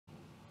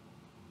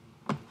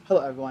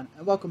Hello everyone,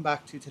 and welcome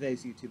back to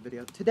today's YouTube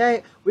video.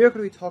 Today, we are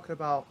going to be talking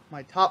about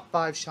my top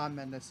 5 Shawn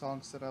Mendes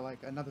songs that are like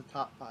another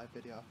top 5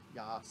 video.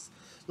 Yas.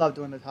 Love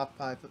doing the top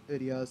 5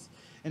 videos.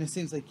 And it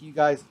seems like you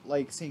guys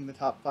like seeing the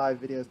top 5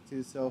 videos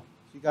too, so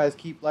if you guys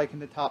keep liking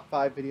the top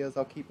 5 videos,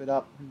 I'll keep it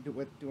up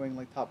with doing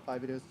like top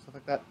 5 videos and stuff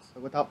like that. So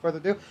without further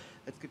ado,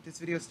 let's get this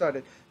video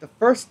started. The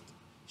first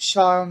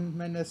Shawn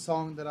Mendes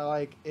song that I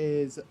like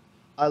is,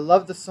 I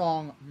love the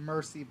song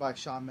Mercy by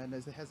Shawn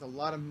Mendes. It has a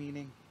lot of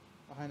meaning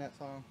behind that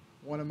song.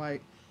 One of my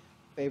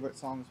favorite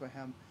songs by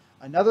him.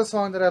 Another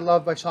song that I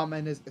love by Shawn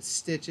Mendes is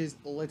Stitches.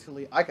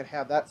 Literally, I could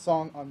have that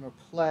song on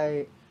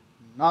replay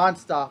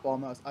non-stop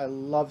almost. I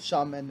love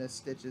Shawn Mendes'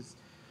 Stitches.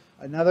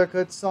 Another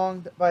good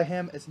song by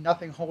him is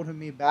Nothing Holding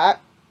Me Back.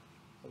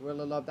 I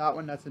really love that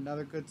one. That's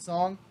another good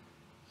song.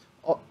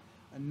 Oh,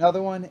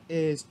 another one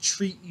is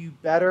Treat You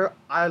Better.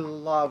 I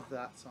love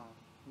that song.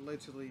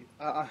 Literally,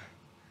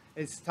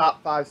 it's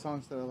top 5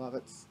 songs that I love.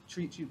 It's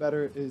Treat You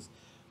Better is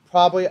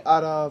probably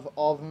out of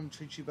all of them,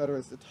 Treat You Better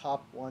is the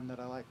top one that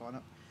I like on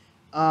it.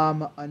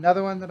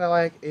 Another one that I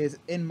like is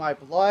In My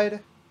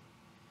Blood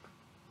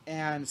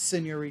and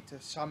Senorita,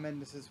 Shawn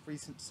Mendes'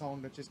 recent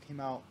song that just came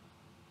out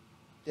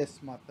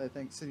this month. I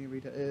think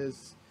Senorita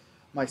is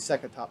my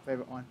second top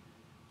favorite one.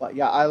 But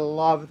yeah, I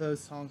love those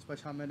songs by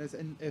Shawn Mendes.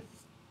 And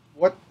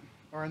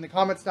or in the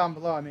comments down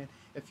below, I mean,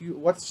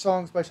 what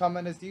songs by Shawn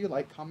Mendes do you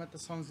like? Comment the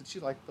songs that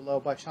you like below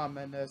by Shawn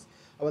Mendes.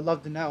 I would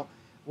love to know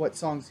what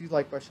songs you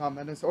like by Shawn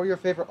Mendes, or your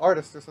favorite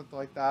artist or something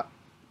like that.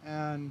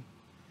 And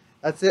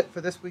that's it for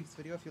this week's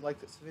video. If you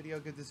like this video,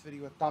 give this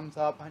video a thumbs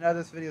up. I know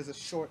this video is a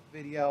short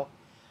video.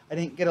 I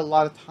didn't get a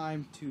lot of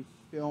time to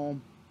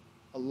film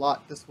a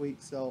lot this week,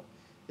 so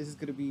this is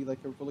going to be like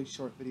a really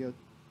short video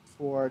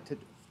for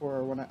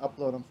when I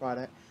upload on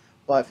Friday.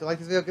 But if you like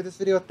this video, give this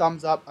video a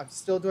thumbs up. I'm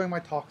still doing my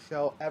talk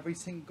show every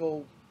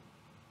single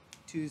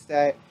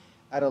Tuesday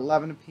at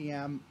 11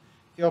 p.m.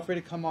 Feel free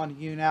to come on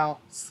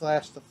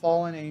YouNow/The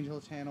Fallen Angel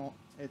channel.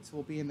 It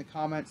will be in the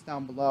comments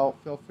down below.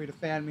 Feel free to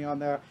fan me on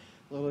there.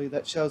 Literally,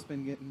 that show's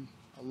been getting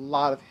a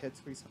lot of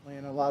hits recently,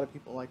 and a lot of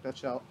people like that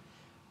show.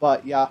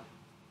 But yeah,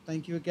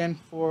 thank you again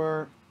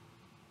for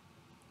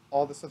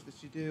all the stuff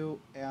that you do.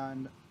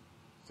 And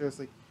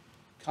seriously,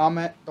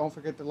 comment. Don't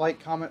forget to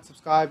like, comment,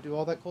 subscribe, do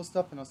all that cool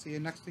stuff. And I'll see you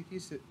in next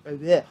week's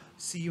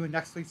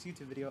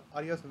YouTube video.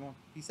 Adios, everyone.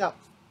 Peace out.